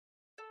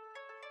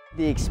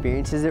The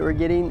experiences that we're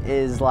getting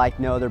is like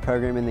no other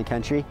program in the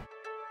country.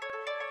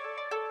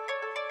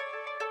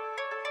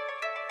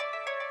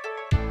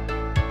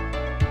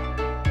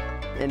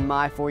 In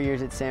my 4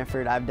 years at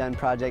Samford, I've done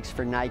projects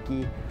for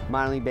Nike,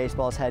 minor league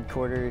baseball's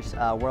headquarters,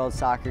 World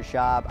Soccer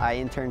Shop. I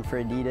interned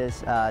for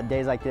Adidas.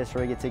 Days like this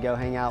where we get to go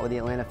hang out with the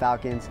Atlanta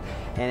Falcons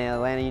and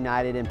Atlanta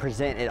United and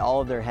present at all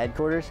of their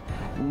headquarters.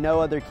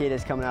 No other kid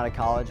is coming out of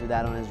college with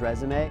that on his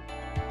resume.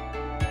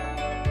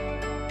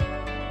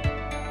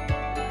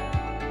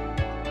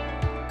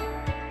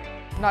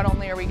 Not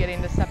only are we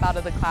getting to step out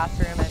of the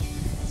classroom and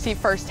see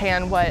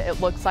firsthand what it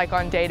looks like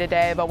on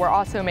day-to-day, but we're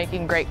also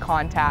making great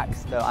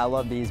contacts. So I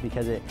love these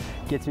because it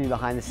gets me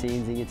behind the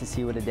scenes and get to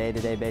see what a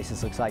day-to-day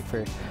basis looks like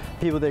for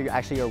people that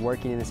actually are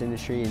working in this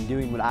industry and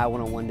doing what I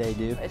want to one day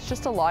do. It's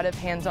just a lot of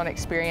hands-on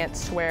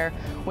experience where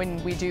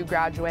when we do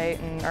graduate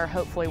and are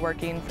hopefully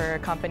working for a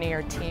company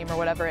or team or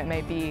whatever it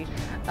may be,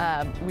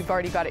 we've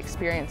already got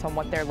experience on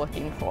what they're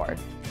looking for.